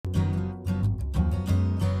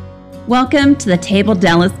Welcome to the Table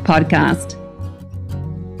Dallas podcast.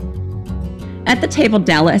 At the Table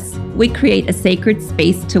Dallas, we create a sacred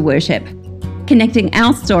space to worship, connecting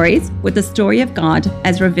our stories with the story of God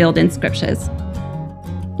as revealed in scriptures.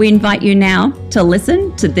 We invite you now to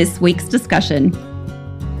listen to this week's discussion.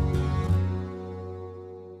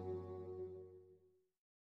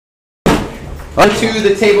 On to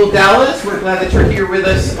the Table Dallas. We're glad that you're here with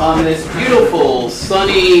us on this beautiful,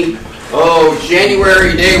 sunny,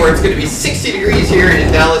 January day where it's going to be 60 degrees here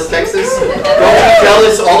in Dallas, Texas. Don't be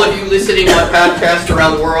jealous, all of you listening on podcast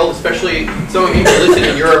around the world, especially some of you who listen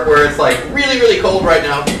in Europe where it's like really, really cold right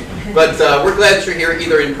now. But we're glad that you're here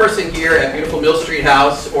either in person here at beautiful Mill Street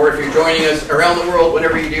House, or if you're joining us around the world,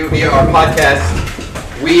 whatever you do via our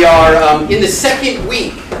podcast. We are in the second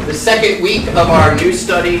week of our new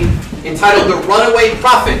study entitled The Runaway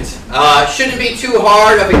Prophet. Shouldn't be too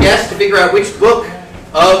hard of a guess to figure out which book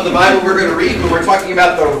of the Bible we're going to read when we're talking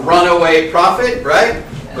about the runaway prophet, right?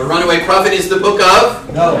 The runaway prophet is the book of?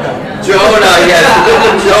 Jonah, yes, the book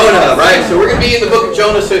of Jonah, right? So we're going to be in the book of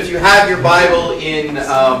Jonah, so if you have your Bible in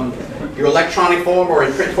your electronic form or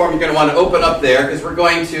in print form, you're going to want to open up there because we're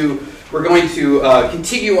going to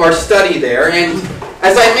continue our study there. And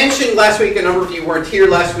as I mentioned last week, a number of you weren't here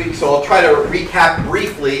last week, so I'll try to recap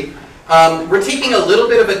briefly. We're taking a little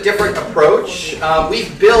bit of a different approach.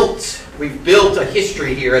 We've built a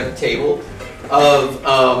history here at the table of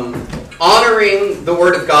honoring the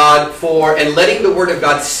Word of God and letting the Word of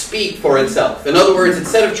God speak for itself. In other words,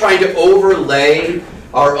 instead of trying to overlay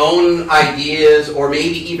our own ideas or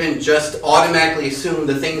maybe even just automatically assume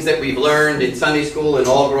the things that we've learned in Sunday school and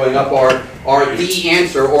all growing up are the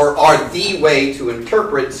answer or are the way to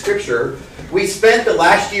interpret Scripture, we spent the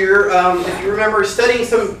last year, if you remember, studying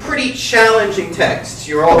some pretty challenging texts.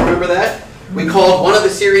 You all remember that? We called one of the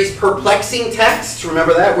series Perplexing Texts.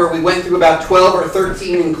 Remember that? Where we went through about 12 or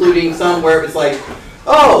 13, including some where it was like,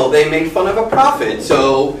 they made fun of a prophet,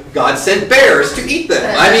 so God sent bears to eat them.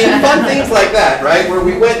 I mean, fun things like that, right? Where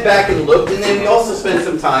we went back and looked, and then we also spent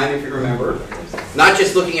some time, if you remember, not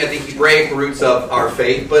just looking at the Hebraic roots of our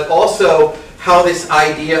faith, but also how this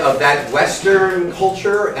idea of that Western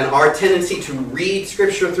culture and our tendency to read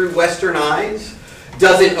Scripture through Western eyes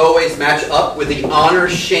doesn't always match up with the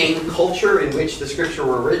honor-shame culture in which the Scripture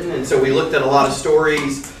were written. And so we looked at a lot of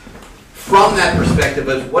stories from that perspective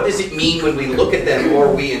of what does it mean when we look at them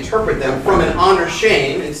or we interpret them from an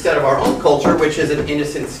honor-shame instead of our own culture, which is an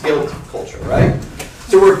innocence-guilt culture, right?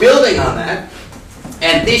 So we're building on that.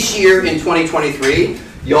 And this year in 2023,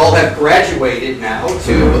 you all have graduated now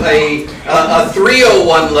to a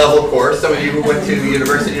 301 level course. Some of you who went to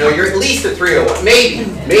university know you're at least a 301,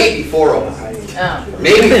 maybe 401.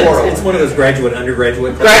 Maybe 401. It's one of those graduate,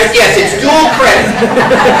 undergraduate courses. Right, yes, it's dual credit.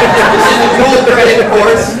 This is a dual credit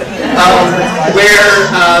course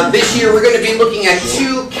where this year we're going to be looking at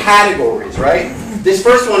two categories, right? This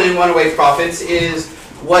first one in Runaway Prophets is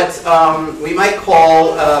what we might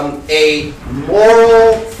call a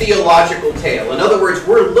moral theological tale. In other words,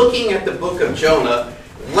 we're looking at the book of Jonah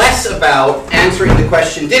less about answering the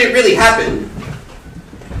question, did it really happen?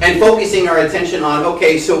 And focusing our attention on,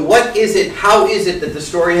 okay, so what is it, how is it that the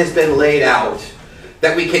story has been laid out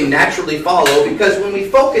that we can naturally follow? Because when we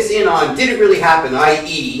focus in on, did it really happen,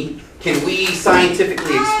 i.e., can we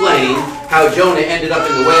scientifically explain how Jonah ended up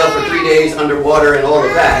in the whale for 3 days underwater and all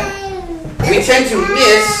of that, we tend to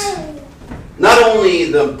miss not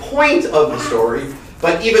only the point of the story,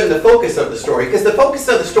 but even the focus of the story. Because the focus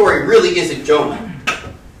of the story really isn't Jonah.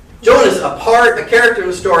 Jonah's a character in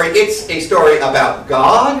the story. It's a story about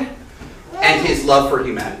God and His love for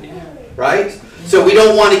humanity, right? So we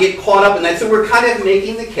don't want to get caught up in that. So we're kind of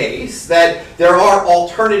making the case that there are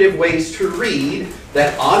alternative ways to read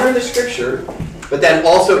that honor the Scripture, but then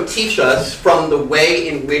also teach us from the way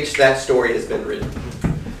in which that story has been written.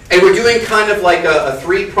 And we're doing kind of like a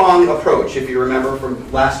three-pronged approach, if you remember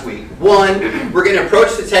from last week. One, we're going to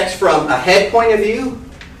approach the text from a head point of view,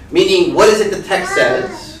 meaning what is it the text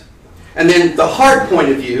says? And then the heart point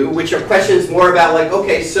of view, which are questions more about like,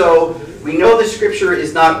 okay, so we know the Scripture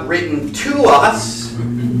is not written to us,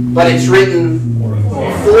 but it's written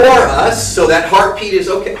for us. So that heart piece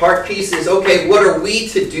is okay, what are we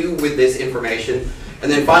to do with this information?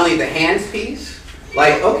 And then finally the hands piece.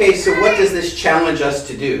 Like, okay, so what does this challenge us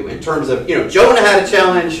to do in terms of, Jonah had a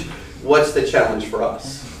challenge, what's the challenge for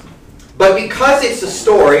us? But because it's a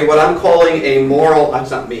story, what I'm calling a moral,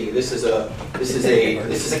 that's not me, this is a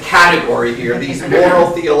category here, these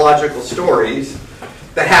moral theological stories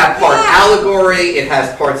that have part allegory, it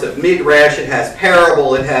has parts of midrash, it has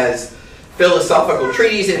parable, it has philosophical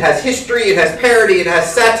treatise, it has history, it has parody, it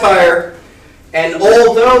has satire. And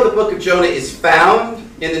although the book of Jonah is found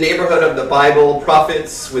in the neighborhood of the Bible,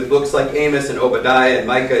 prophets with books like Amos and Obadiah and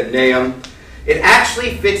Micah and Nahum. It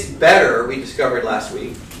actually fits better, we discovered last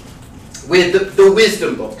week, with the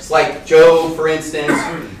wisdom books, like Job, for instance,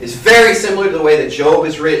 is very similar to the way that Job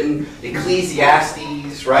is written,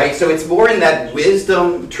 Ecclesiastes, right? So it's more in that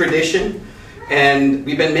wisdom tradition, and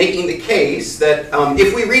we've been making the case that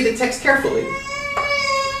if we read the text carefully,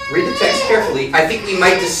 I think we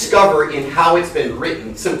might discover in how it's been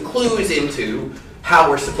written some clues into how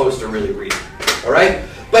we're supposed to really read it, all right?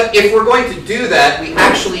 But if we're going to do that, we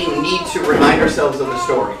actually need to remind ourselves of the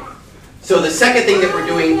story. So the second thing that we're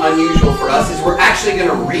doing unusual for us is we're actually going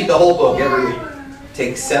to read the whole book every week.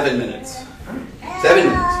 Takes 7 minutes. 7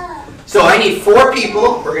 minutes. So I need 4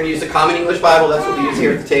 people. We're going to use the Common English Bible. That's what we use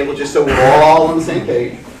here at the table, just so we're all on the same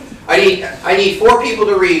page. I need 4 people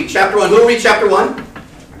to read chapter 1. Who will read chapter 1?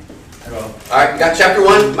 All right, we got chapter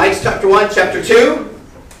 1. Mike's chapter 1. Chapter 2.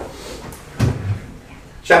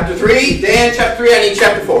 Chapter 3. Dan, chapter 3. I need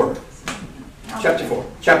chapter 4. Chapter 4.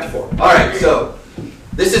 Chapter 4. All right, so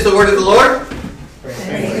this is the word of the Lord.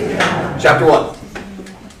 Chapter 1.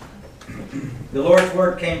 The Lord's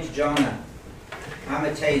word came to Jonah,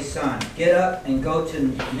 Amittai's son. Get up and go to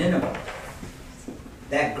Nineveh,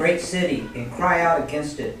 that great city, and cry out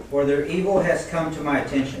against it, for their evil has come to my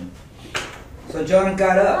attention. So Jonah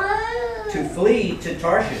got up to flee to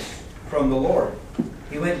Tarshish from the Lord.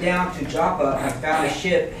 He went down to Joppa and found a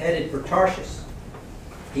ship headed for Tarshish.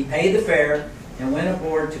 He paid the fare and went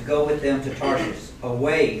aboard to go with them to Tarshish,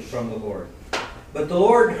 away from the Lord. But the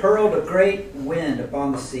Lord hurled a great wind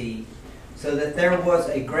upon the sea, so that there was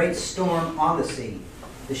a great storm on the sea.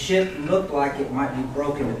 The ship looked like it might be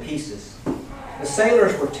broken to pieces. The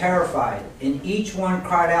sailors were terrified, and each one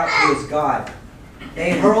cried out to his God.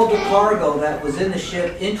 They hurled the cargo that was in the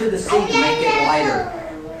ship into the sea to make it lighter.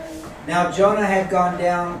 Now Jonah had gone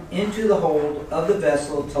down into the hold of the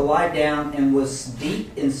vessel to lie down and was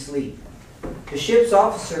deep in sleep. The ship's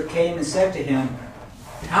officer came and said to him,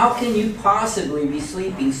 "How can you possibly be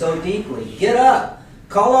sleeping so deeply? Get up,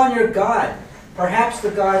 call on your God. Perhaps the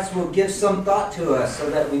gods will give some thought to us so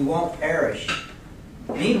that we won't perish."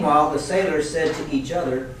 Meanwhile, the sailors said to each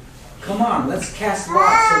other, "Come on, let's cast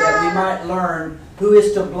lots so that we might learn who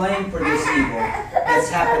is to blame for this evil that's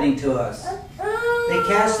happening to us." They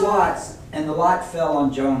cast lots, and the lot fell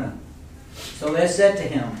on Jonah. So they said to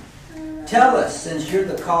him, "Tell us, since you're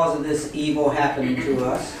the cause of this evil happening to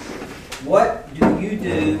us, what do you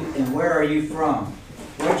do and where are you from?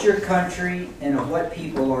 What's your country and of what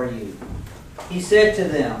people are you?" He said to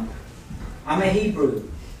them, "I'm a Hebrew.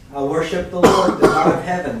 I worship the Lord, the God of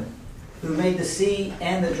heaven, who made the sea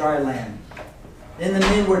and the dry land." Then the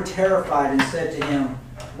men were terrified and said to him,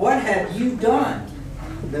 "What have you done?"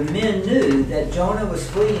 The men knew that Jonah was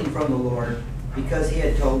fleeing from the Lord because he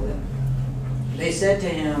had told them. They said to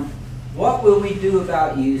him, "What will we do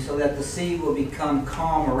about you so that the sea will become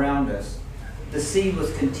calm around us?" The sea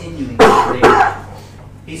was continuing to rage.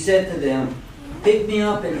 He said to them, "Pick me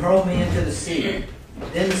up and hurl me into the sea.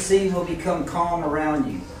 Then the sea will become calm around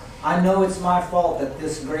you. I know it's my fault that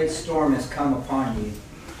this great storm has come upon you."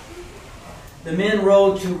 The men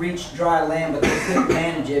rowed to reach dry land, but they couldn't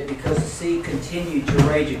manage it because the sea continued to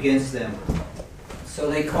rage against them.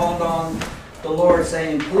 So they called on the Lord,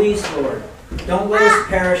 saying, "Please, Lord, don't let us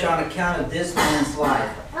perish on account of this man's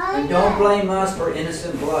life, and don't blame us for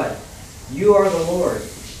innocent blood. You are the Lord.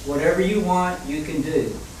 Whatever you want, you can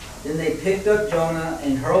do." Then they picked up Jonah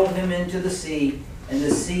and hurled him into the sea, and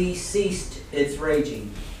the sea ceased its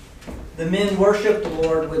raging. The men worshipped the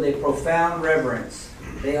Lord with a profound reverence.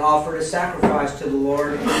 They offered a sacrifice to the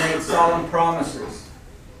Lord and made solemn promises.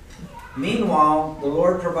 Meanwhile, the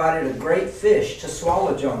Lord provided a great fish to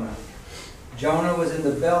swallow Jonah. Jonah was in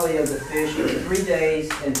the belly of the fish for 3 days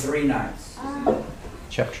and 3 nights.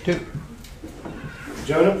 Chapter 2.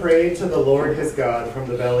 Jonah prayed to the Lord his God from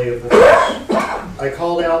the belly of the fish. I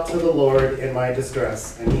called out to the Lord in my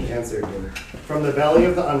distress, and he answered me. From the belly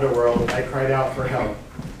of the underworld I cried out for help.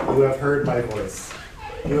 You have heard my voice.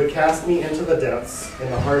 You would cast me into the depths,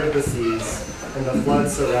 in the heart of the seas, and the flood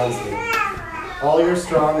surrounds me. All your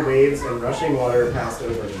strong waves and rushing water passed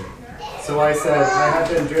over me. So I said, I have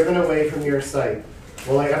been driven away from your sight.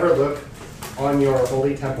 Will I ever look on your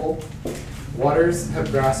holy temple? Waters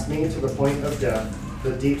have grasped me to the point of death.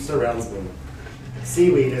 The deep surrounds me.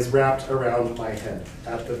 Seaweed is wrapped around my head,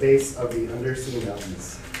 at the base of the undersea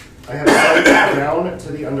mountains. I have sunk down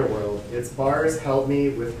to the underworld. Its bars held me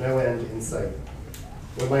with no end in sight.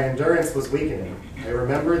 When my endurance was weakening, I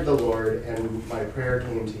remembered the Lord, and my prayer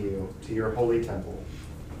came to you, to your holy temple.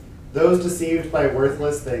 Those deceived by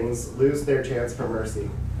worthless things lose their chance for mercy.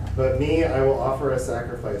 But me, I will offer a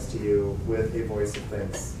sacrifice to you with a voice of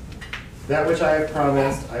thanks. That which I have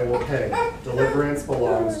promised, I will pay. Deliverance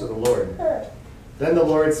belongs to the Lord. Then the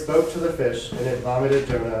Lord spoke to the fish, and it vomited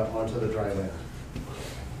Jonah onto the dry land.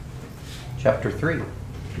 Chapter 3.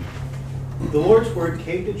 The Lord's word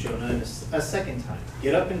came to Jonah a second time.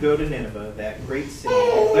 Get up and go to Nineveh, that great city.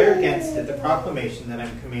 Declare against it the proclamation that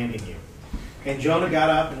I'm commanding you. And Jonah got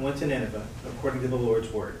up and went to Nineveh, according to the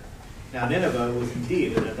Lord's word. Now Nineveh was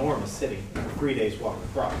indeed an enormous city, 3 days' walk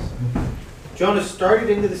across. Jonah started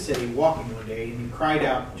into the city walking one day, and he cried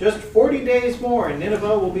out, "Just 40 days more, and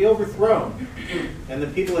Nineveh will be overthrown." And the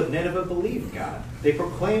people of Nineveh believed God. They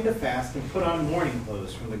proclaimed a fast and put on mourning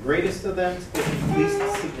clothes, from the greatest of them to the least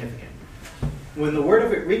significant. When the word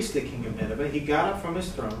of it reached the king of Nineveh, he got up from his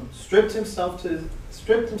throne, stripped himself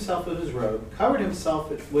of his robe, covered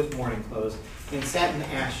himself with mourning clothes, and sat in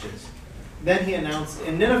ashes. Then he announced,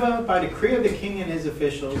 "In Nineveh, by decree of the king and his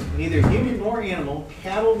officials, neither human nor animal,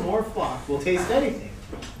 cattle nor flock will taste anything.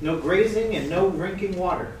 No grazing and no drinking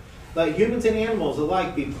water. Let humans and animals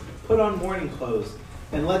alike be put on mourning clothes,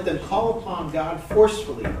 and let them call upon God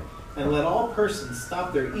forcefully, and let all persons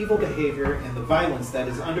stop their evil behavior and the violence that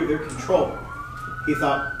is under their control." He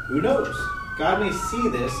thought, "Who knows? God may see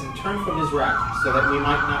this and turn from his wrath, so that we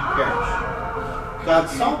might not perish." God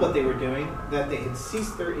saw what they were doing, that they had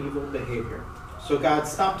ceased their evil behavior. So God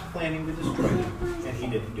stopped planning to destroy them, and he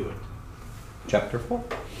didn't do it. Chapter 4.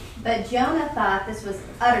 But Jonah thought this was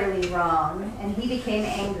utterly wrong, and he became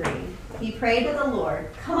angry. He prayed to the Lord,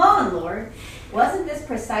 "Come on, Lord. Wasn't this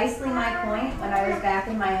precisely my point when I was back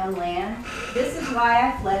in my own land? This is why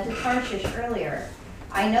I fled to Tarshish earlier.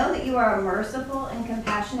 I know that you are a merciful and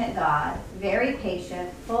compassionate God, very patient,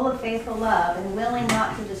 full of faithful love, and willing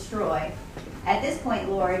not to destroy. At this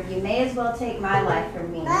point, Lord, you may as well take my life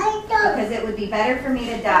from me, because it would be better for me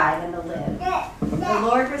to die than to live." The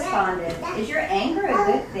Lord responded, "Is your anger a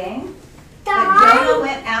good thing?" But Jonah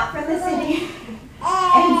went out from the city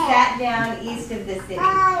and sat down east of the city.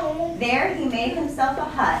 There he made himself a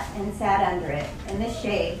hut and sat under it in the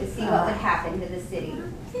shade to see what would happen to the city.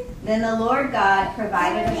 Then the Lord God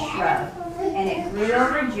provided a shrub, and it grew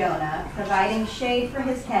over Jonah, providing shade for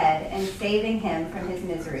his head and saving him from his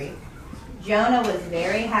misery. Jonah was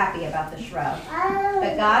very happy about the shrub,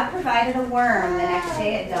 but God provided a worm the next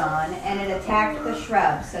day at dawn, and it attacked the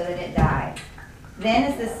shrub so that it died. Then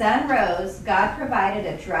as the sun rose, God provided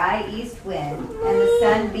a dry east wind, and the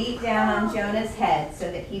sun beat down on Jonah's head so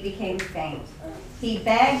that he became faint. He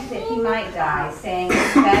begged that he might die, saying,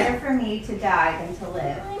 "It's better for me to die than to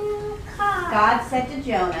live." God said to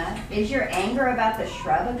Jonah, "Is your anger about the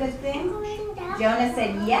shrub a good thing?" Jonah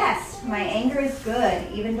said, "Yes, my anger is good,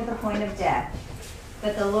 even to the point of death."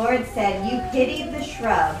 But the Lord said, "You pitied the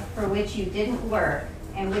shrub for which you didn't work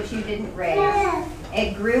and which you didn't raise.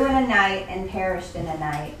 It grew in a night and perished in a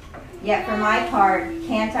night. Yet for my part,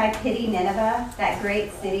 can't I pity Nineveh, that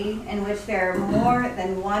great city, in which there are more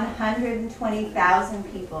than 120,000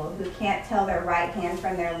 people who can't tell their right hand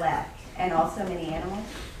from their left, and also many animals?"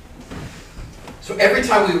 So every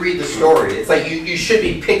time we read the story, it's like you should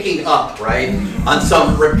be picking up, right, on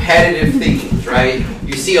some repetitive themes, right?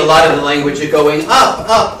 You see a lot of the language of going up,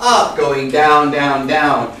 up, up, going down, down,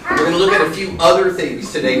 down. We're going to look at a few other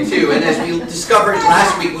things today, too. And as we discovered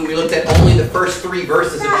last week when we looked at only the first 3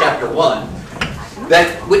 verses of chapter 1, that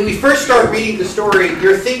when we first start reading the story,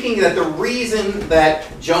 you're thinking that the reason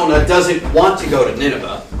that Jonah doesn't want to go to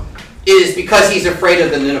Nineveh is because he's afraid of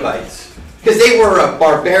the Ninevites. Because they were a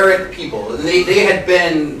barbaric people. And they had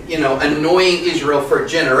been, annoying Israel for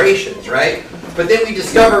generations, right? But then we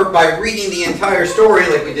discover by reading the entire story,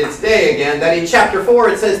 like we did today again, that in chapter 4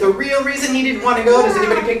 it says the real reason he didn't want to go, does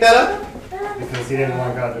anybody pick that up? Because he didn't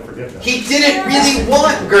want God to forgive them. He didn't really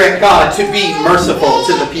want God to be merciful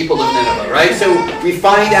to the people of Nineveh, right? So we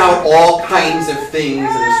find out all kinds of things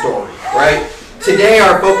in the story, right? Today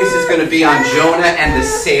our focus is going to be on Jonah and the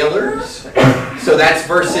sailors. So that's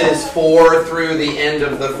verses 4 through the end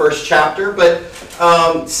of the first chapter. But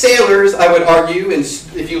sailors, I would argue, and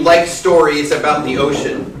if you like stories about the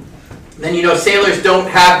ocean, then sailors don't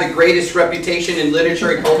have the greatest reputation in literature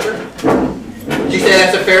and culture. Would you say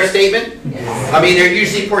that's a fair statement? Yes. I mean, they're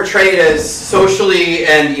usually portrayed as socially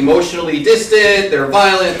and emotionally distant. They're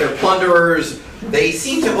violent. They're plunderers. They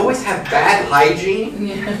seem to always have bad hygiene.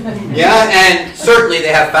 Yeah, and certainly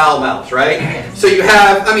they have foul mouths, right? So you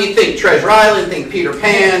have, think Treasure Island, think Peter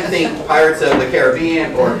Pan, think Pirates of the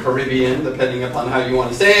Caribbean, or Caribbean, depending upon how you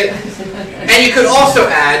want to say it. And you could also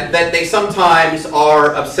add that they sometimes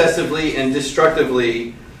are obsessively and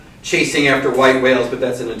destructively chasing after white whales, but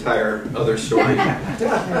that's an entire other story.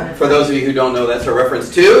 For those of you who don't know, that's a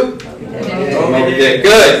reference to Moby Dick.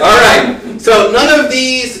 Good. All right. So none of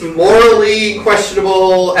these morally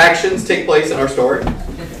questionable actions take place in our story.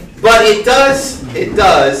 But it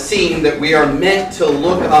does seem that we are meant to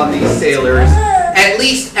look on these sailors, at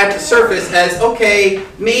least at the surface, as, okay,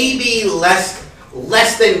 maybe less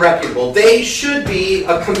than reputable. They should be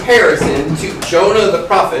a comparison to Jonah the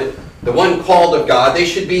prophet, the one called of God. They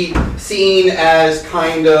should be seen as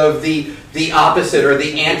kind of the opposite, or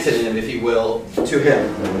the antonym, if you will, to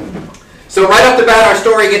him. So right off the bat, our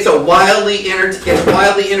story gets wildly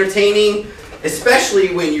entertaining,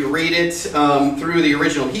 especially when you read it through the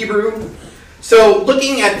original Hebrew. So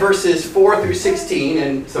looking at verses 4 through 16,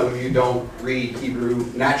 and some of you don't read Hebrew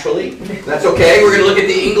naturally, that's okay. We're going to look at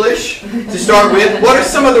the English to start with. What are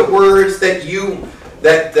some of the words that you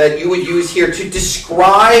would use here to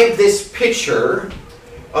describe this picture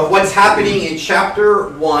of what's happening in chapter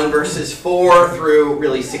 1, verses 4 through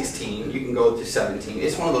really 16. You can go to 17.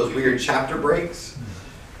 It's one of those weird chapter breaks.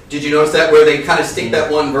 Did you notice that, where they kind of stick that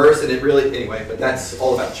one verse and it really... Anyway, but that's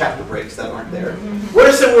all about chapter breaks that aren't there. What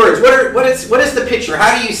are some words? What is the picture?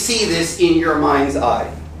 How do you see this in your mind's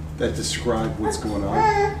eye? That describe what's going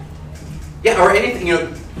on? Yeah, or anything,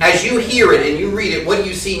 as you hear it and you read it, what do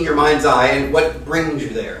you see in your mind's eye and what brings you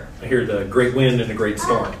there? I hear the great wind and the great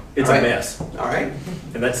storm. It's a mess. All right.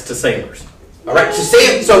 And that's to sailors. All right.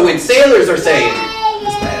 So when sailors are saying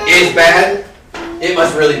it's bad, it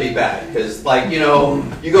must really be bad. Because,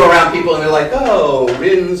 you go around people and they're like, oh,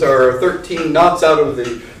 winds are 13 knots out of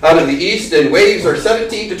the east and waves are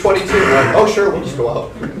 17 to 22. We're like, oh, sure, we'll just go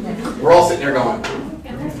out. We're all sitting there going.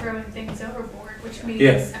 And they're throwing things overboard, which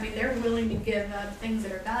means, they're willing to give up things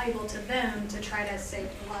that are valuable to them to try to save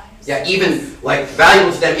their lives. Yeah, even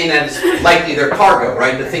valuable to them in that it's likely their cargo,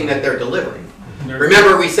 right? The thing that they're delivering.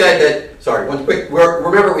 Remember we said that,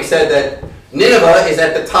 remember we said that Nineveh is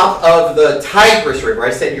at the top of the Tigris River.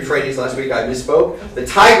 I said Euphrates last week, I misspoke. The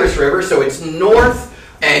Tigris River, so it's north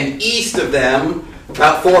and east of them,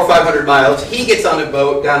 about 400 or 500 miles. He gets on a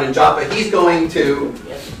boat down in Joppa. He's going to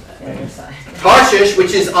Tarshish,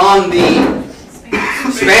 which is on the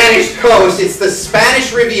Spanish coast. It's the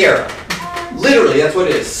Spanish Riviera. Literally, that's what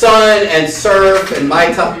it is. Sun and surf and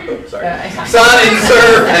sun and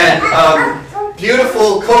surf and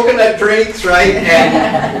beautiful coconut drinks, right?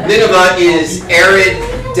 And Nineveh is arid,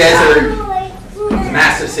 desert,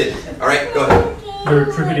 massive city. All right, go ahead. They're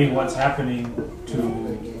attributing what's happening to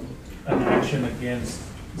an action against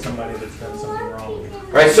somebody that's done something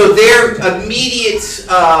wrong. Right, so their immediate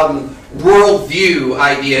worldview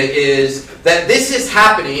idea is that this is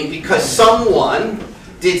happening because someone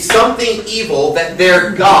did something evil that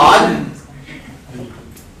their God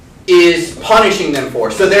is punishing them for.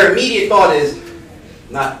 So their immediate thought is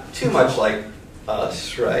not too much like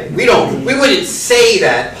us, right? We wouldn't say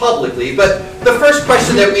that publicly, but the first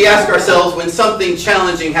question that we ask ourselves when something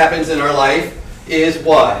challenging happens in our life is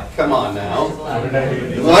what? Come on now.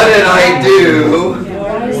 What did I do?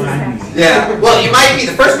 Yeah. Well,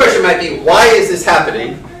 the first question might be, why is this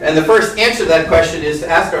happening? And the first answer to that question is to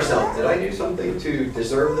ask ourselves, did I do something to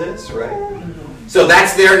deserve this, right? So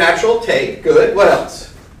that's their natural take. Good. What else?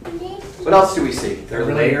 What else do we see? They're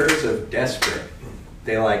layers of desperate.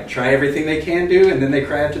 They try everything they can do, and then they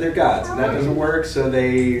cry out to their gods, and that doesn't work, so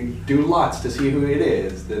they do lots to see who it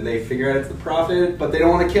is. Then they figure out it's the prophet, but they don't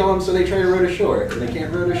want to kill him, so they try to row to shore. And they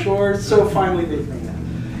can't row to shore, so finally they bring that.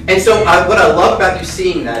 And so what I love about you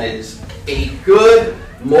seeing that is a good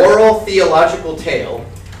moral theological tale,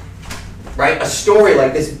 right? A story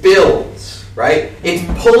like this builds, right? It's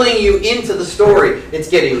pulling you into the story. It's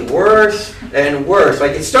getting worse and worse.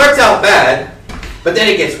 It starts out bad, but then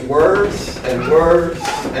it gets worse and worse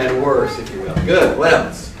and worse, if you will. Good. What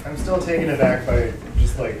else? I'm still taken aback by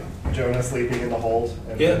just Jonah sleeping in the hold,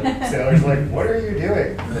 and the sailor's like, "What are you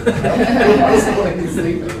doing?" He's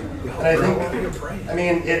sleeping. And I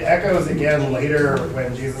think, it echoes again later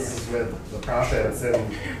when Jesus is with the prophets,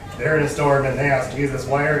 and they're in a storm, and they ask Jesus,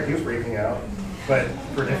 "Why aren't you freaking out?" But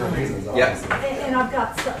for different reasons, obviously. Yeah. And I've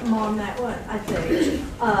got something on that one, I think.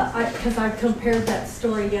 Because I compared that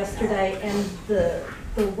story yesterday, and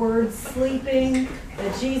the word sleeping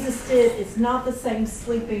that Jesus did is not the same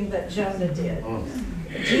sleeping that Jonah did.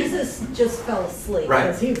 Jesus just fell asleep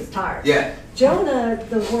because he was tired. Yeah. Jonah,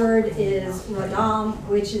 the word is radam,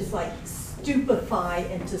 which is stupefy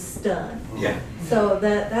and to stun. Yeah. So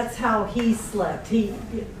that's how he slept. He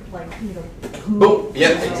boom. Yeah,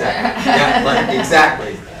 exactly. Yeah,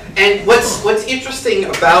 exactly. And what's interesting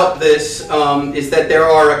about this is that there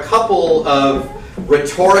are a couple of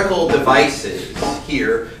rhetorical devices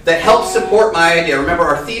here that helps support my idea. Remember,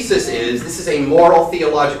 our thesis is this is a moral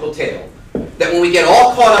theological tale. That when we get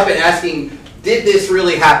all caught up in asking, did this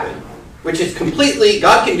really happen? Which is completely,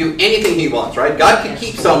 God can do anything he wants, right? God can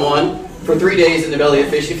keep someone for 3 days in the belly of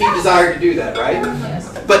fish if he desired to do that, right?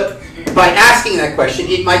 But by asking that question,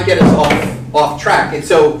 it might get us off track. And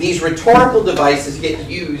so these rhetorical devices get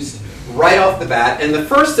used right off the bat. And the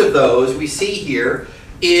first of those we see here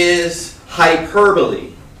is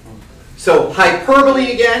hyperbole. So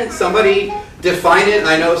hyperbole, again, somebody define it.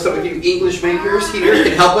 I know some of you English makers here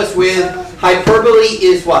can help us with hyperbole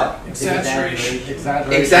is what?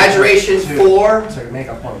 Exaggeration. Exaggeration for? To make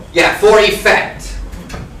a point. Yeah, for effect.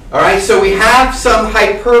 All right, so we have some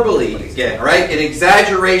hyperbole again, all right? An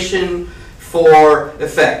exaggeration for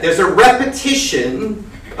effect. There's a repetition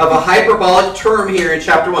of a hyperbolic term here in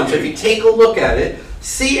chapter 1. So if you take a look at it,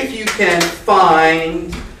 see if you can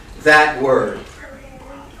find that word.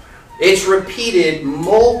 It's repeated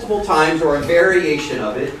multiple times, or a variation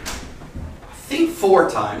of it. I think 4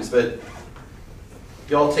 times, but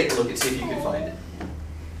y'all take a look and see if you can find it.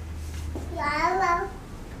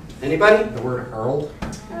 Anybody? The word hurled.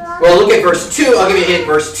 Well, look at verse 2. I'll give you a hint.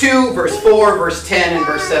 Verse 2, verse 4, verse 10, and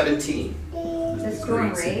verse 17. The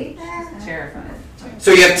storm rage. Terrified.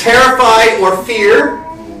 So you have terrified or fear,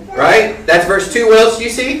 right? That's verse 2. What else do you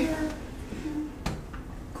see?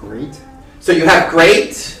 Great. So you have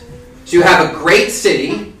great. So you have a great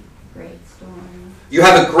city. Great storm. You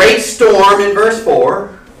have a great storm in verse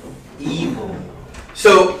 4. Evil.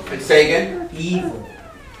 So, say again. Evil.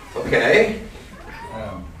 Okay.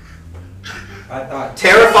 I thought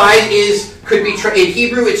Terrified could be in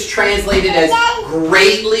Hebrew. It's translated as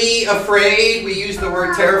greatly afraid. We use the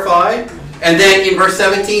word terrified, and then in verse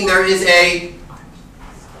 17 there is a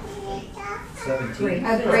 17.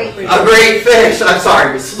 A great fish. I'm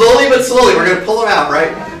sorry, slowly but slowly we're going to pull them out,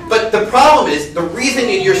 right? But the problem is the reason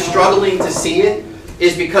you're struggling to see it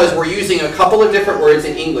is because we're using a couple of different words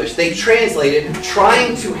in English. They translated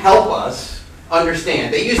trying to help us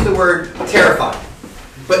understand. They use the word terrified.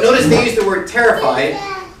 But notice they use the word terrified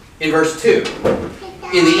in verse 2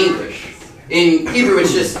 in the English. In Hebrew,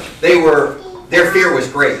 it's just their fear was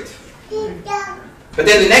great. But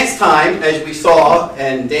then the next time, as we saw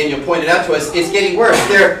and Daniel pointed out to us, it's getting worse.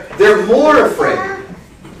 They're more afraid.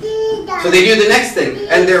 So they do the next thing,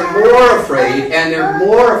 and they're more afraid, and they're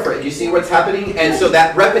more afraid. You see what's happening? And so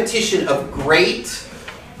that repetition of great,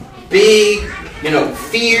 big,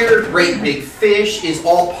 fear, great big fish is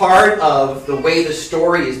all part of the way the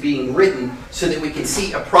story is being written so that we can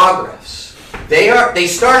see a progress. They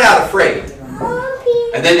start out afraid,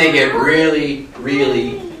 and then they get really,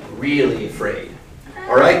 really, really afraid.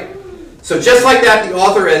 All right? So just like that, the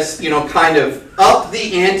author has, kind of upped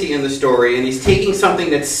the ante in the story, and he's taking something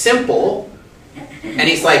that's simple, and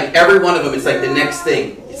he's like, every one of them, it's like the next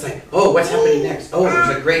thing. It's like, oh, what's happening next? Oh,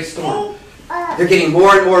 there's a great storm. They're getting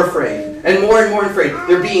more and more afraid, and more afraid.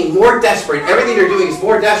 They're being more desperate. Everything they're doing is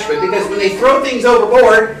more desperate, because when they throw things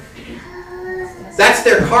overboard, that's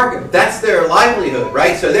their cargo. That's their livelihood,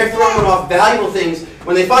 right? So they're throwing off valuable things.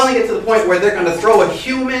 When they finally get to the point where they're going to throw a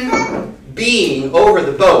human being over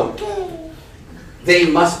the boat, they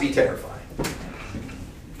must be terrified.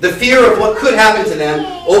 The fear of what could happen to them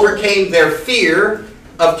overcame their fear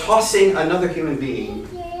of tossing another human being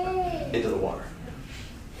into the water.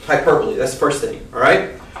 Hyperbole, that's the first thing, all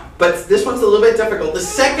right? But this one's a little bit difficult. The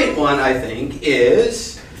second one, I think,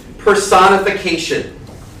 is personification.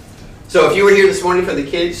 So if you were here this morning for the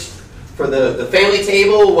kids, for the family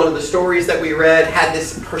table, one of the stories that we read had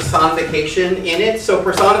this personification in it. So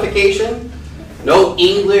personification, no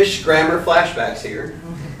English grammar flashbacks here.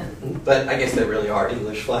 But I guess there really are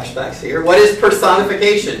English flashbacks here. What is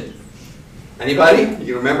personification? Anybody?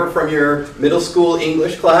 You remember from your middle school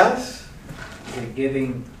English class? You're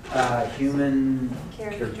giving human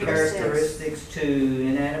characteristics to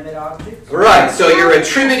inanimate objects? Right, so you're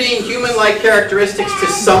attributing human-like characteristics to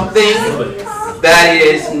something that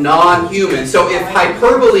is non-human. So if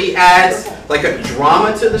hyperbole adds like a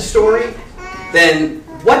drama to the story, then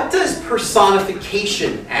what does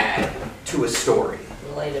personification add to a story?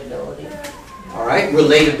 Relatability. All right,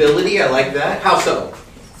 relatability, I like that. How so?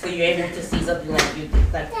 So you're able to see something like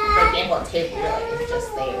for example, a table, it's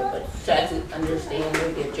just there, but to actually understand,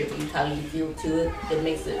 maybe attribute how you feel to it, it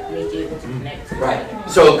makes you able to connect to Right.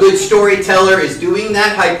 So a good storyteller is doing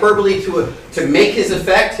that hyperbole to make his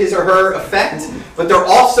or her effect, but they're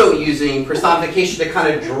also using personification to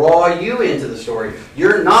kind of draw you into the story.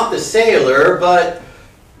 You're not the sailor, but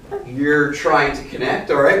you're trying to connect.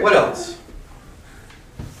 All right, what else?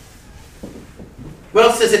 What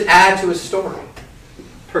else does it add to a story?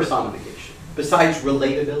 Personification, besides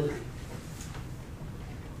relatability.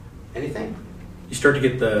 Anything? You start to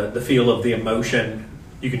get the feel of the emotion.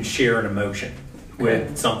 You can share an emotion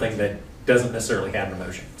with something that doesn't necessarily have an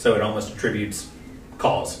emotion. So it almost attributes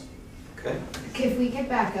cause. Okay. If we get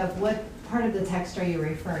back up, what part of the text are you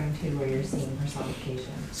referring to where you're seeing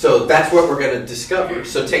personification? So that's what we're going to discover.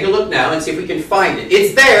 So take a look now and see if we can find it.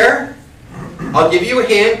 It's there. I'll give you a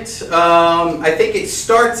hint. I think it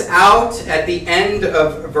starts out at the end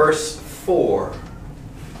of verse 4.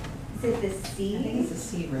 Is it the sea? I think it's the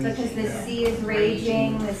sea raging. Because the sea is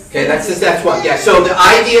raging. The sea Okay, that's what. Yeah. So the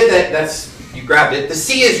idea that's you grabbed it. The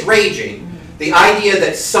sea is raging. The idea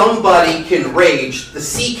that somebody can rage, the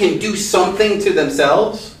sea can do something to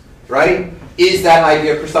themselves, right? Is that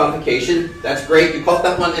idea of personification? That's great. You caught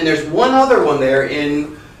that one. And there's one other one there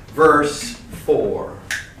in verse 4.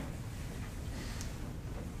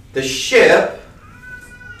 The ship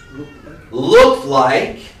looked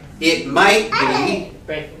like it might be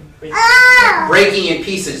breaking in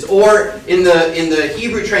pieces. Or in the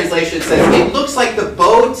Hebrew translation it says, it looks like the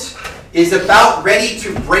boat is about ready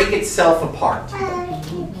to break itself apart.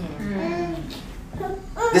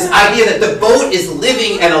 This idea that the boat is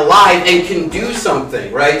living and alive and can do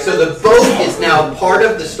something, right? So the boat is now part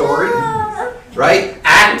of the story, right?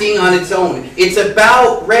 Acting on its own. It's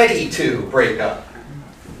about ready to break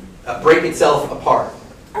break itself apart.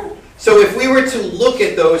 So if we were to look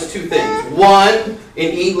at those two things, one,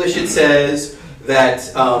 in English it says that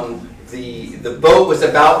the boat was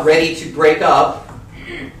about ready to break up.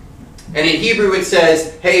 And in Hebrew it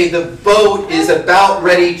says, hey, the boat is about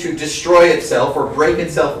ready to destroy itself or break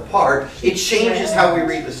itself apart. It changes how we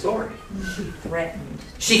read the story. She threatened.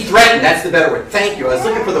 She threatened, that's the better word. Thank you. I was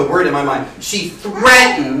looking for the word in my mind. She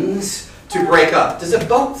threatens to break up. Does a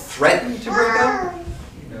boat threaten to break up?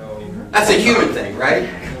 No. That's a human thing, right?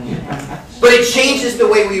 But it changes the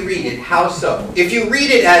way we read it. How so? If you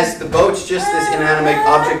read it as the boat's just this inanimate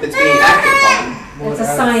object that's being acted upon. That's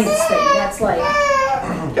a science thing. That's like...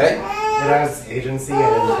 Okay. It has agency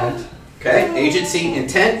and intent. Okay, agency,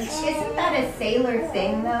 intent. Isn't that a sailor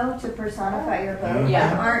thing, though, to personify your boat?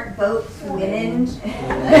 Yeah. Aren't boats women?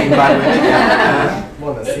 Named by women, yeah.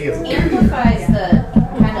 Well, the sea is Amplifies the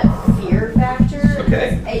kind of fear factor.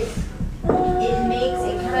 Okay. It makes,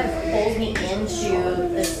 it kind of pulls me into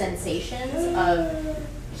the sensations of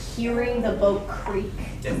hearing the boat creak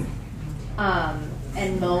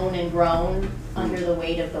and moan and groan under the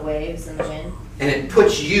weight of the waves and the wind. And it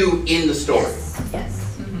puts you in the story.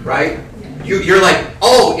 Yes. Right? You're like,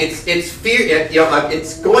 oh, it's fear.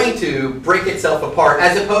 It's going to break itself apart.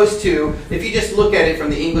 As opposed to if you just look at it from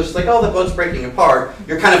the English, it's like, oh, the boat's breaking apart.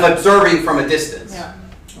 You're kind of observing from a distance. Yeah.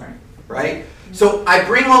 Right? So I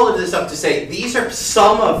bring all of this up to say these are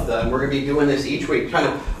some of them. We're going to be doing this each week. Kind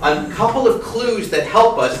of a couple of clues that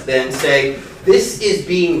help us then say this is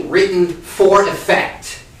being written for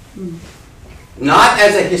effect. Not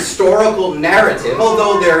as a historical narrative,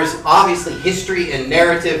 although there is obviously history and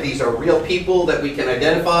narrative. These are real people that we can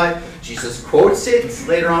identify. Jesus quotes it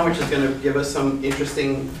later on, which is going to give us some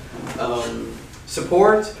interesting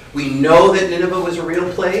support. We know that Nineveh was a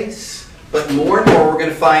real place, but more and more we're going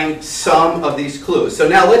to find some of these clues. So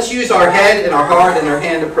now let's use our head and our heart and our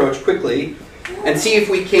hand approach quickly and see if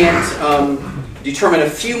we can't determine a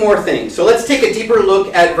few more things. So let's take a deeper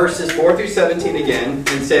look at verses 4 through 17 again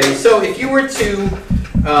and say, so if you were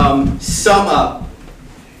to sum up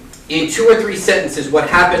in 2 or 3 sentences what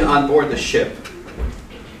happened on board the ship,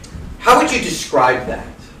 how would you describe that?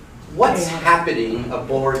 What's happening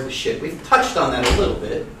aboard the ship? We've touched on that a little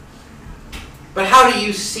bit, but how do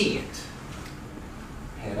you see it?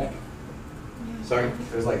 Panic. Sorry?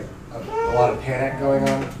 There's like a lot of panic going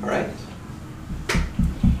on. All right.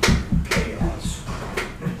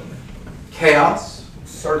 Chaos.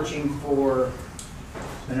 Searching for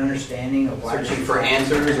an understanding of why. Searching for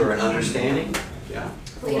answers or an understanding. Yeah.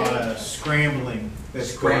 A lot of scrambling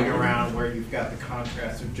that's going around where you've got the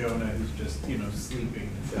contrast of Jonah who's just, sleeping.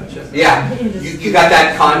 Gotcha. Yeah. You got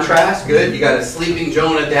that contrast. Good. You got a sleeping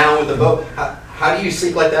Jonah down with the boat. How do you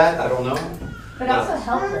sleep like that? I don't know. But also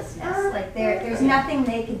helplessness. Like there's nothing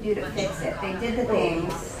they could do to fix it. They did the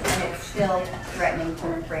things, and it's still threatening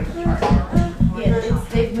to break apart. Yeah,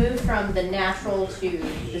 they've moved from the natural to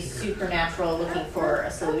the supernatural, looking for a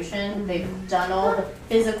solution. They've done all the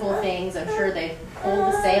physical things. I'm sure they've pulled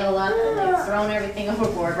the sail up and they've thrown everything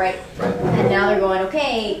overboard, right? And now they're going,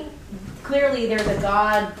 okay, clearly there's a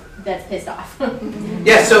God that's pissed off.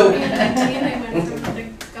 Yeah, so... they went from the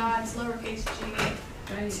God's lowercase g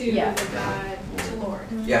to the God to Lord.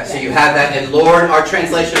 Yeah, so you have that, and Lord, our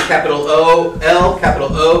translation of capital O, L, capital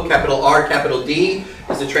O, capital R, capital D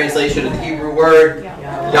is the translation of the Hebrew word.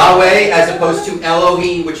 Yahweh as opposed to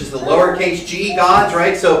Elohim, which is the lowercase g gods,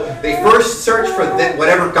 right? So they first search for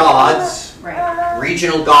whatever gods,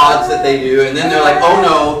 regional gods that they do, and then they're like, oh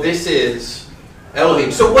no, this is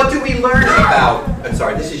Elohim. So what do we learn about,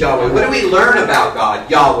 this is Yahweh. What do we learn about God,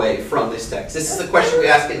 Yahweh, from this text? This is the question we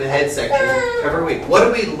ask in the head section every week. What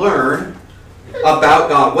do we learn about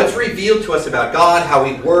God? What's revealed to us about God, how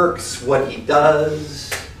He works, what He does?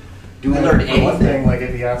 Do we learn anything? One thing, like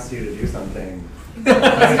if He asks you to do something. He means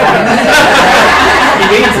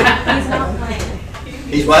it. He's not playing.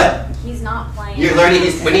 He's what? He's not playing. You're learning.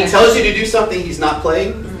 When He tells you to do something, He's not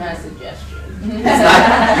playing. It's not a suggestion. It's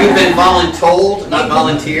not. You've been voluntold, not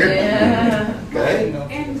volunteered. Yeah. Okay.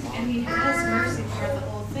 And He has mercy throughout the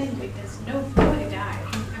whole thing because nobody died.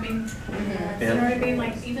 I mean, you know what I mean?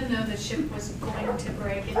 Like, even though the ship was going to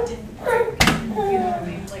break, it didn't break. You know what I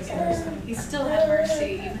mean? Like, He still had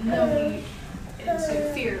mercy, even though He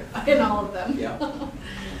ensued fear in all of them. Yeah.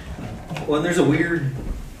 Well, and there's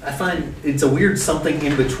I find it's a weird something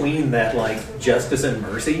in between that, like, justice and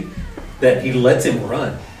mercy, that He lets him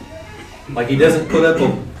run. Like, He doesn't put up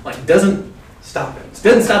doesn't stop him.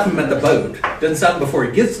 Doesn't stop him at the boat. Doesn't stop him before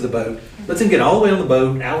he gets to the boat. Lets him get all the way on the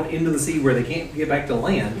boat, out into the sea where they can't get back to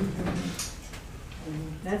land.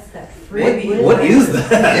 That's that free. What is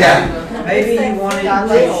that? Yeah. Maybe he wanted to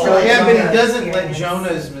Yeah, but He doesn't let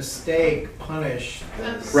Jonah's mistake punish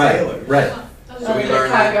the sailors. Right. So we learn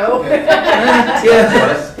that. Cargo.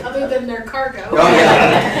 Yeah. Other than their cargo. Oh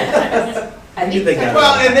yeah.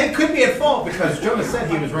 Well, and they could be at fault because Jonah said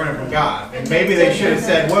he was running from God, and maybe they should have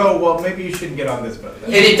said, "Well, maybe you shouldn't get on this boat."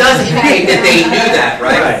 And it does indicate that they knew that,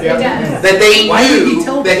 right? Yeah. That they knew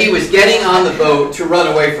that he was getting on the boat to run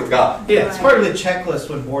away from God. Yeah, it's part of the checklist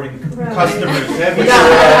when boarding customers. To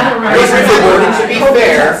be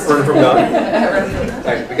fair, running from God.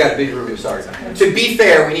 Sorry, we got a big review. Sorry. To be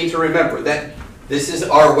fair, we need to remember that this is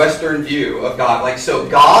our Western view of God. Like, so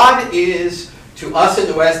God is, to us in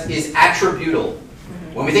the West, is attributable.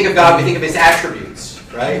 When we think of God, we think of His attributes,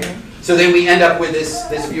 right? So then we end up with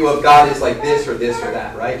this view of God is like this or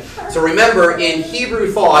that, right? So remember, in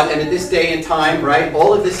Hebrew thought, and in this day and time, right,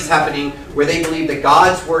 all of this is happening where they believe that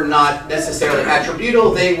gods were not necessarily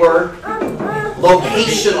attributable, they were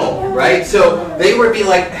locational, right? So they would be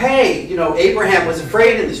like, hey, Abraham was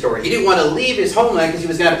afraid in the story. He didn't want to leave his homeland because he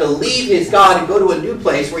was going to have to leave his God and go to a new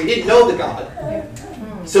place where he didn't know the God.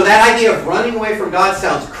 So that idea of running away from God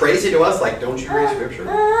sounds crazy to us, like, don't you read Scripture?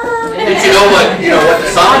 Did you know what the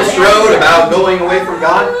psalmist wrote about going away from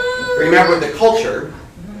God? Remember the culture,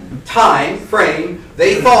 time, frame,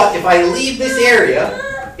 they thought if I leave this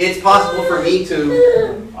area, it's possible for me to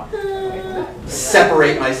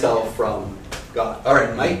separate myself from God. All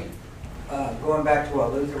right, Mike? Going back to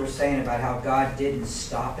what Luther was saying about how God didn't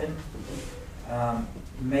stop him,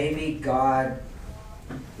 maybe God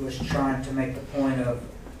was trying to make the point of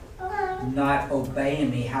not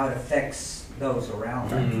obeying me, how it affects those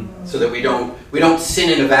around me. So that we don't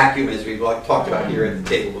sin in a vacuum, as we've talked about here at the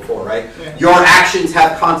table before, right? Your actions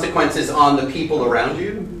have consequences on the people around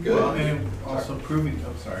you. Good. Well, and also proving,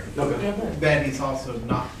 that He's also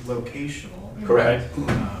not locational. Correct.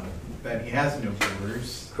 That He has no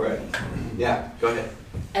borders. Correct. Yeah, go ahead.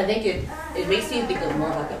 I think it makes you think of more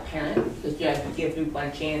like a parent, because you have to give you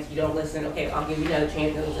one chance. You don't listen. Okay, I'll give you another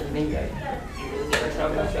chance. And then you really get in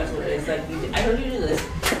trouble. That's what it is. Like, I heard you do this.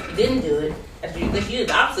 You didn't do it. You did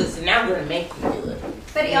the opposite. So now I'm going to make you do it.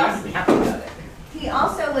 But He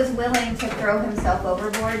also was willing to throw himself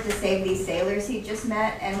overboard to save these sailors he just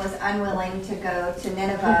met, and was unwilling to go to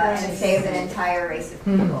Nineveh and save an entire race of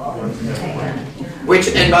people. Which,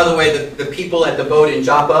 and by the way, the people at the boat in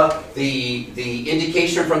Joppa, the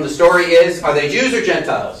indication from the story is, are they Jews or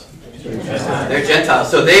Gentiles? They're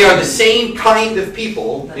Gentiles. So they are the same kind of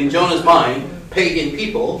people, in Jonah's mind, pagan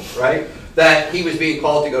people, right? That he was being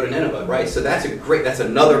called to go to Nineveh, right? So that's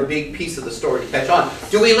another big piece of the story to catch on.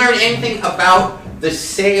 Do we learn anything about the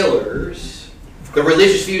sailors, the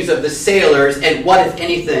religious views of the sailors, and what, if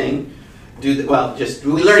anything, do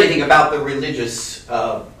we learn anything about the religious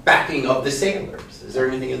backing of the sailors? Is there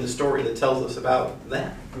anything in the story that tells us about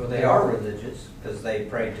that? Well, they are religious because they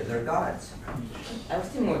pray to their gods. I was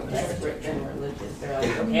too more desperate than religious. They're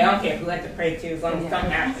like, okay, I don't care who I have to pray to as long as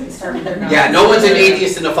something happens. Yeah, no one's an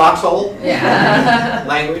atheist in the foxhole. Yeah.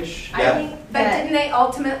 Language. Yeah. But didn't they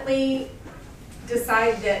ultimately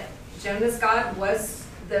decide that Jonah's God was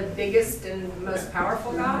the biggest and most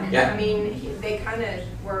powerful God? Yeah. I mean, they kind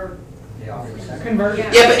of were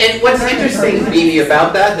converted. Yeah, but and what's interesting, Mimi,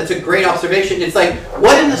 about that's a great observation. It's like,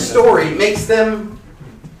 what in the story makes them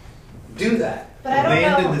do that? But I don't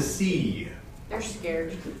Land know. in the sea. They're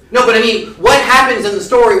scared. No, but I mean, what happens in the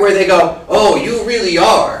story where they go, "Oh, you really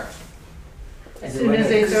are"? As soon as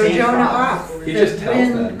they throw Jonah off, He just tells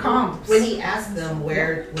wind them. comes. When he asked them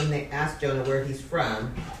when they asked Jonah where he's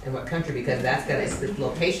from and what country, because that's gonna, it's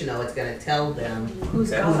locational, it's gonna tell them who his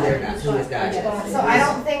God is. So I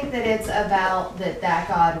don't think that it's about that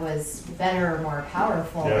God was better or more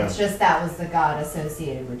powerful. Yeah. It's just that was the God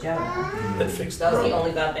associated with Jonah. That fixed That was the problem.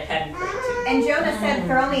 only God they had to pray to. And Jonah said,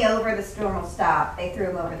 "Throw me over, the storm will stop." They threw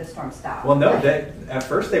him over, the storm stopped. Well, no, at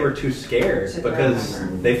first they were too scared because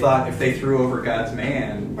they thought if they threw over God's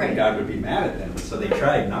man, then God would be mad at them. So they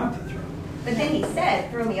tried not to throw him. But then he said,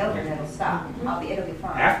 "Throw me over and it'll stop. It'll be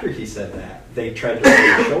fine." After he said that, they tried to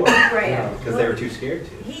throw ashore Right. because they were too scared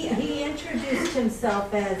to. He introduced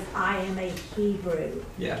himself as, "I am a Hebrew."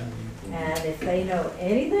 Yeah. And if they know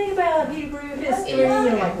anything about Hebrew history,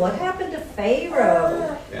 you're like, what happened to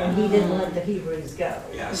Pharaoh? And he didn't let the Hebrews go.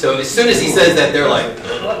 Yeah. So as soon as he says that, they're like,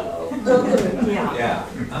 Yeah. Yeah.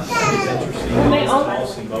 I find it interesting that they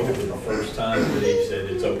toss him over the first time that he said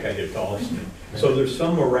it's okay to toss him. So there's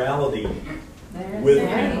some morality with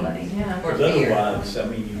him. Because otherwise, I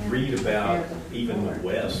mean, you read about even the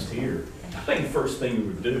West here. I think the first thing we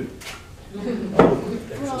would do.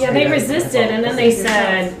 Yeah, they resisted, and then they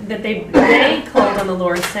said that they called on the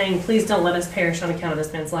Lord, saying, "Please don't let us perish on account of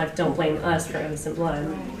this man's life. Don't blame us for innocent blood."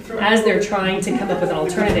 As they're trying to come up with an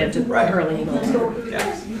alternative to hurling him over.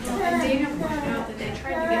 And Dana pointed out that they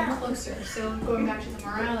tried to get closer. So going back to the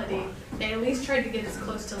morality, they at least tried to get as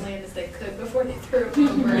close to land as they could before they threw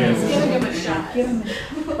him over. Yeah. Just giving him a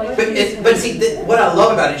shot. But see, what I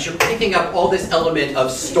love about it is you're picking up all this element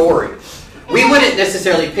of story. We wouldn't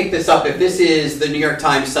necessarily pick this up if this is the New York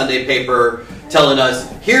Times Sunday paper telling us,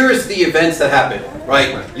 here's the events that happened,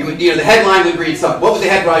 right? You know, the headline would read something. What would the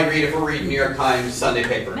headline read if we're reading New York Times Sunday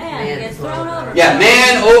paper? Man gets thrown over. Yeah,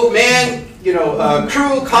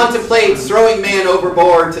 crew contemplates throwing man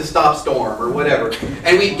overboard to stop storm or whatever.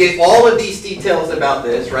 And we get all of these details about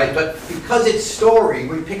this, right? But because it's story,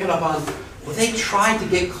 we pick it up on, well, they tried to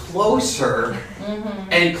get closer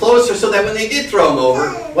and closer so that when they did throw him over,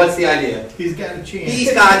 what's the idea? He's got a chance.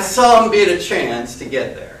 He's got some bit of chance to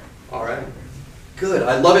get there. All right. Good.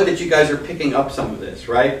 I love it that you guys are picking up some of this,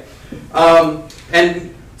 right?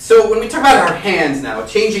 And so when we talk about our hands now,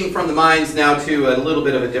 changing from the minds now to a little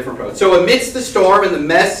bit of a different approach. So amidst the storm and the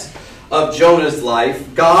mess of Jonah's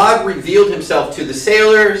life, God revealed himself to the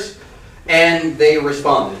sailors and they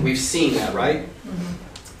responded. We've seen that, right?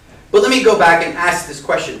 But let me go back and ask this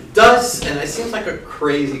question. And it seems like a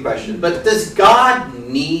crazy question, but does God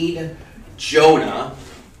need Jonah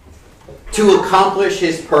to accomplish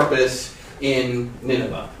his purpose in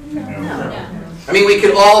Nineveh? No. I mean, we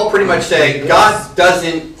could all pretty much say God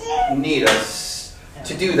doesn't need us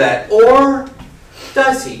to do that. Or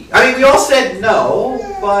does he? I mean, we all said no,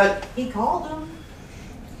 but... He called them.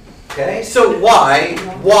 Okay, so why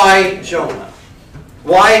Jonah?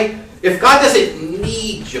 Why, if God doesn't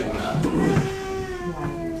need Jonah?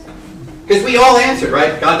 Because we all answered,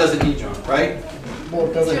 right? God doesn't need Jonah, right? Well,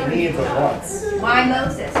 it doesn't need but once. Why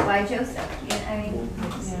Moses? Why Joseph? I mean,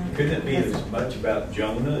 Couldn't it be as much about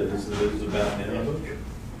Jonah as it is about Nineveh?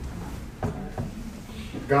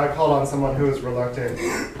 God called on someone who is reluctant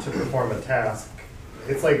to perform a task.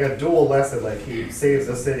 It's like a dual lesson, like he saves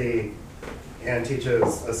a city and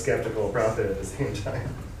teaches a skeptical prophet at the same time.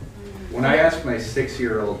 When I ask my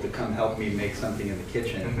 6-year-old to come help me make something in the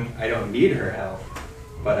kitchen, I don't need her help,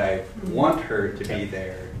 but I want her to be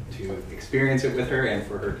there to experience it with her and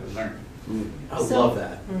for her to learn. I love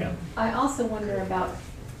that. I also wonder about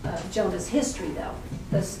Jonah's history, though.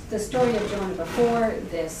 The story of Jonah before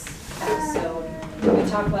this episode, we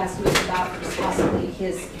talked last week about possibly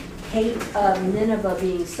his hate of Nineveh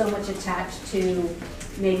being so much attached to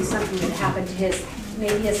maybe something that happened to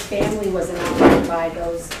maybe his family was annihalated by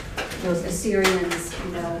those Assyrians.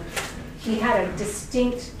 You know, he had a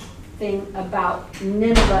distinct thing about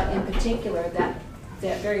Nineveh in particular that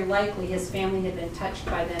very likely his family had been touched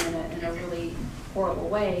by them in a really horrible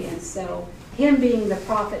way, and so him being the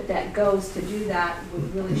prophet that goes to do that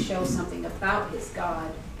would really show something about his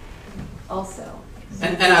God also.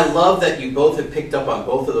 And I love that you both have picked up on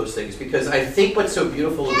both of those things, because I think what's so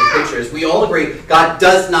beautiful in the picture is we all agree God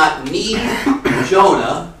does not need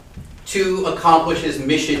Jonah to accomplish his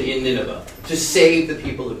mission in Nineveh, to save the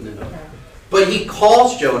people of Nineveh. But he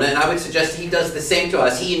calls Jonah, and I would suggest he does the same to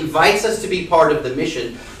us. He invites us to be part of the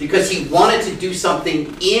mission because he wanted to do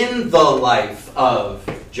something in the life of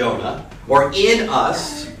Jonah, or in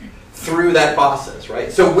us, through that process,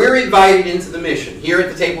 right? So we're invited into the mission. Here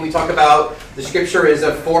at the table we talk about the scripture is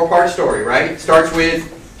a 4-part story, right? It starts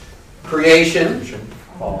with creation,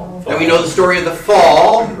 Then we know the story of the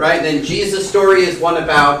fall, right? Then Jesus' story is one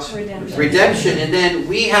about redemption. And then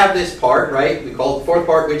we have this part, right? We call it the fourth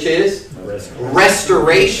part, which is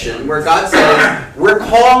restoration, where God says, we're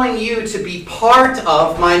calling you to be part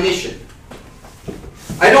of my mission.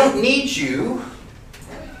 I don't need you,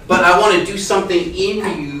 but I want to do something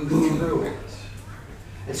in you through it.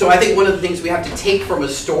 And so I think one of the things we have to take from a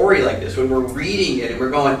story like this, when we're reading it and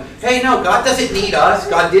we're going, hey, no, God doesn't need us.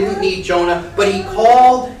 God didn't need Jonah, but he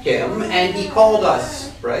called him and he called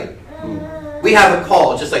us, right? We have a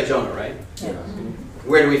call, just like Jonah, right? Yeah.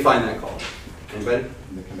 Where do we find that call? Anybody?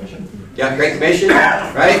 The commission. Yeah, Great Commission,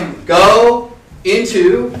 right? Go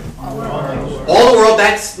into all the world,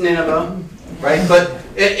 that's Nineveh, right? But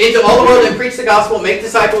into all the world and preach the gospel, make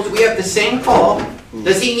disciples. We have the same call.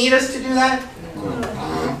 Does he need us to do that?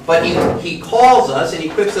 But he calls us and he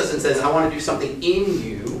equips us and says, I want to do something in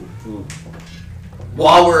you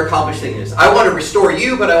while we're accomplishing this. I want to restore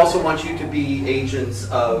you, but I also want you to be agents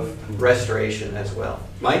of restoration as well.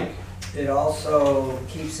 Mike? It also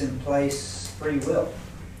keeps in place free will.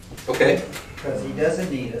 Okay. Because he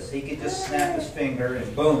doesn't need us. He could just snap his finger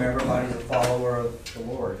and boom, everybody's a follower of the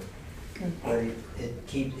Lord. But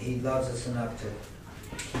he loves us enough to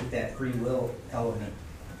keep that free will element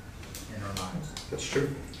in our lives. That's true.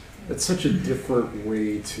 It's such a different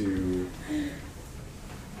way to,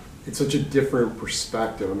 it's such a different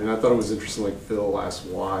perspective. I mean, I thought it was interesting, like Phil asked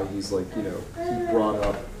why. He's like, he brought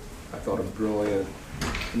up, I thought, a brilliant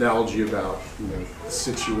analogy about, the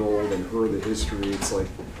 6-year-old and her, the history. It's like,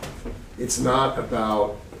 it's not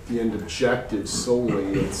about the end objective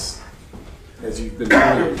solely. It's, as you've been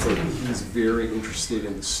doing, it's like he's very interested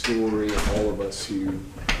in the story and all of us who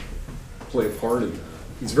play a part in that.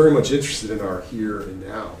 He's very much interested in our here and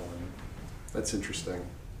now. And that's interesting.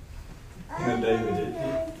 David,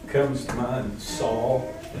 it comes to mind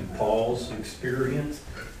Saul and Paul's experience.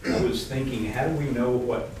 I was thinking, how do we know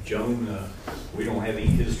what Jonah, we don't have any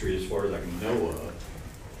history as far as I can know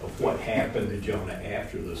of what happened to Jonah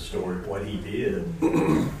after the story, what he did.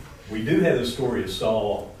 We do have the story of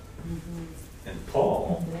Saul and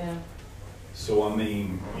Paul. Yeah. So, I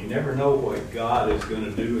mean, you never know what God is going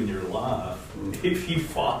to do in your life if you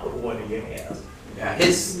follow what he has. Yeah,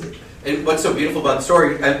 and what's so beautiful about the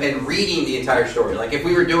story, and reading the entire story, like if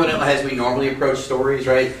we were doing it as we normally approach stories,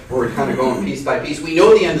 right, where we're kind of going piece by piece, we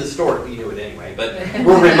know the end of the story. We knew it anyway, but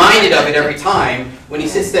we're reminded of it every time when he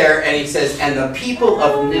sits there and he says, and the people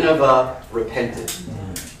of Nineveh repented.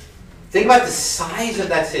 Think about the size of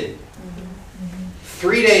that city.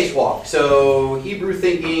 3 days walk. So Hebrew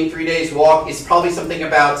thinking, 3 days walk is probably something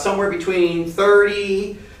about somewhere between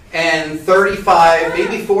 30 and 35,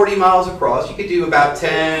 maybe 40 miles across. You could do about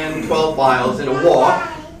 10, 12 miles in a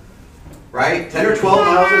walk, right? 10 or 12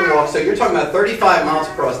 miles in a walk. So you're talking about 35 miles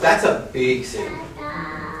across. That's a big city.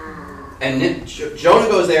 And Jonah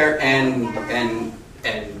goes there and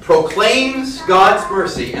proclaims God's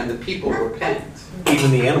mercy, and the people repent.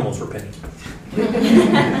 Even the animals repent.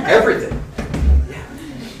 Everything.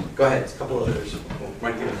 Go ahead, a couple others.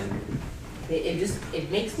 Might give it in.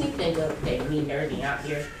 It makes me think of me nerding out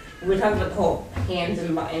here. We're talking about the whole hands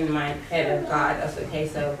in my head of God. That's okay.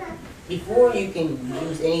 So before you can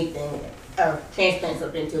use anything or transplant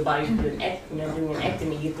something into a body, you do doing an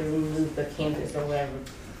ectomy, you have to remove the cancer or whatever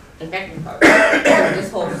infected part.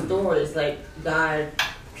 This whole story is like God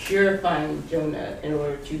purifying Jonah in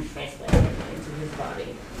order to transplant him into his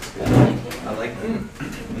body. I like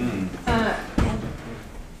that.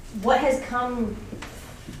 What has come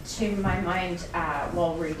to my mind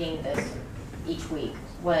while reading this each week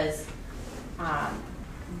was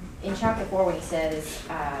in chapter 4 when he says,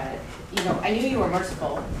 I knew you were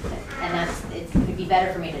merciful, and it would be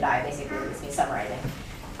better for me to die, basically, it's me summarizing.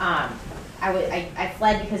 I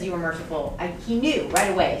fled because you were merciful. He knew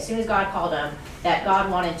right away, as soon as God called him, that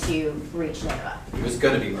God wanted to reach Nineveh. He was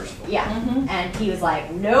going to be merciful. Yeah, and he was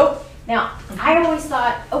like, nope. Now, I always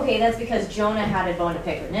thought, okay, that's because Jonah had a bone to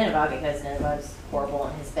pick with Nineveh, because Nineveh is horrible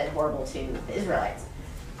and has been horrible to the Israelites.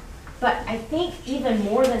 But I think even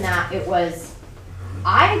more than that, it was,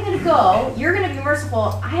 I'm going to go, you're going to be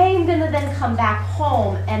merciful, I'm going to then come back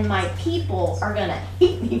home, and my people are going to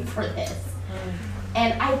hate me for this.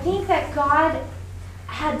 And I think that God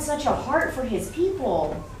had such a heart for his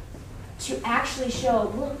people to actually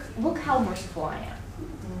show, look how merciful I am.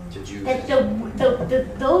 That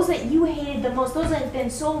those that you hated the most, those that have been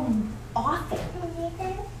so awful,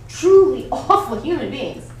 truly awful human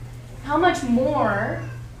beings, how much more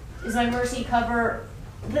does my mercy cover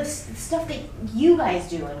the stuff that you guys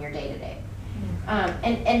do in your day-to-day?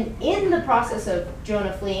 And in the process of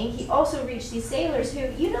Jonah fleeing, he also reached these sailors who,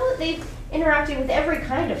 you know, that they've interacted with every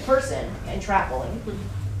kind of person in traveling.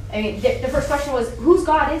 I mean, the first question was, whose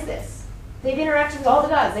God is this? They've interacted with all the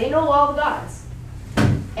gods. They know all the gods.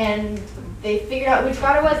 And they figured out which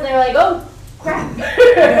God it was, and they were like, oh, crap.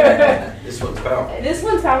 This one's powerful. This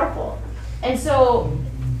one's powerful. And so,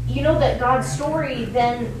 you know that God's story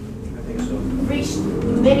then reached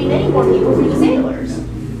many, many more people through the sailors.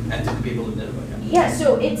 And to the people of Nineveh. Yeah,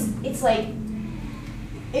 so it's like,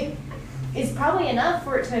 it is probably enough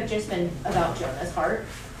for it to have just been about Jonah's heart.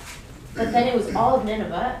 But then it was all of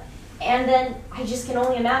Nineveh. And then I just can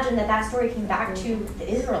only imagine that story came back to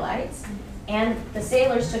the Israelites. And the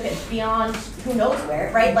sailors took it beyond who knows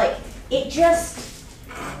where, right? Like, it just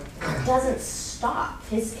doesn't stop.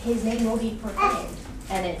 His name will be proclaimed.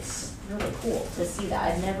 And it's really cool to see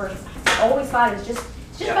that. I always thought it was just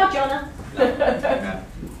about Jonah. Yeah.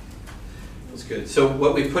 That's good. So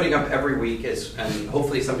what we're putting up every week is, and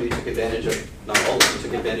hopefully somebody took advantage of, not all of them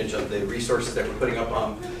took advantage of the resources that we're putting up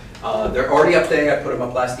on. They're already up there. I put them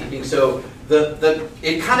up last evening. So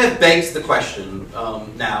it kind of begs the question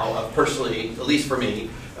now of personally, at least for me,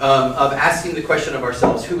 of asking the question of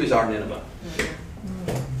ourselves, who is our Nineveh?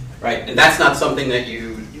 Right? And that's not something that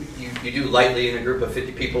you do lightly in a group of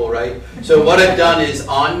 50 people, right? So what I've done is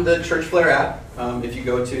on the Church Flair app, if you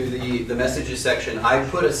go to the messages section, I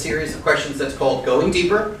put a series of questions that's called Going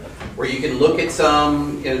Deeper, where you can look at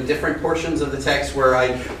some different portions of the text where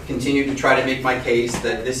I continue to try to make my case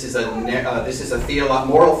that this is a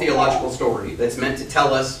moral theological story that's meant to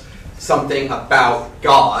tell us something about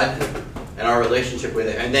God and our relationship with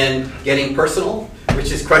it. And then getting personal,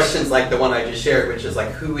 which is questions like the one I just shared, which is like,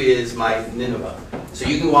 who is my Nineveh? So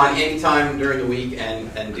you can go on anytime during the week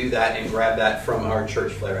and do that and grab that from our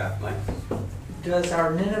Church Flair app, Mike. Does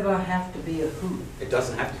our Nineveh have to be a who? It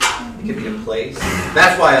doesn't have to be. It could be a place.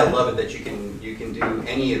 That's why I love it that you can do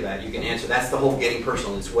any of that. You can answer. That's the whole getting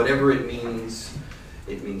personal. It's whatever it means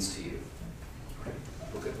to you.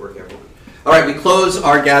 Well, good work, everyone. All right, we close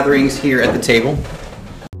our gatherings here at the table.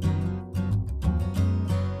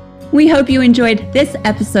 We hope you enjoyed this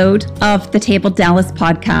episode of the Table Dallas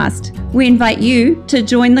podcast. We invite you to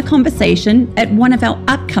join the conversation at one of our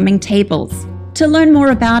upcoming tables. To learn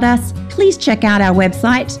more about us, please check out our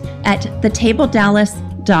website at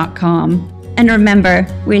thetabledallas.com. And remember,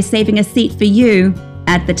 we're saving a seat for you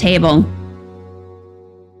at the table.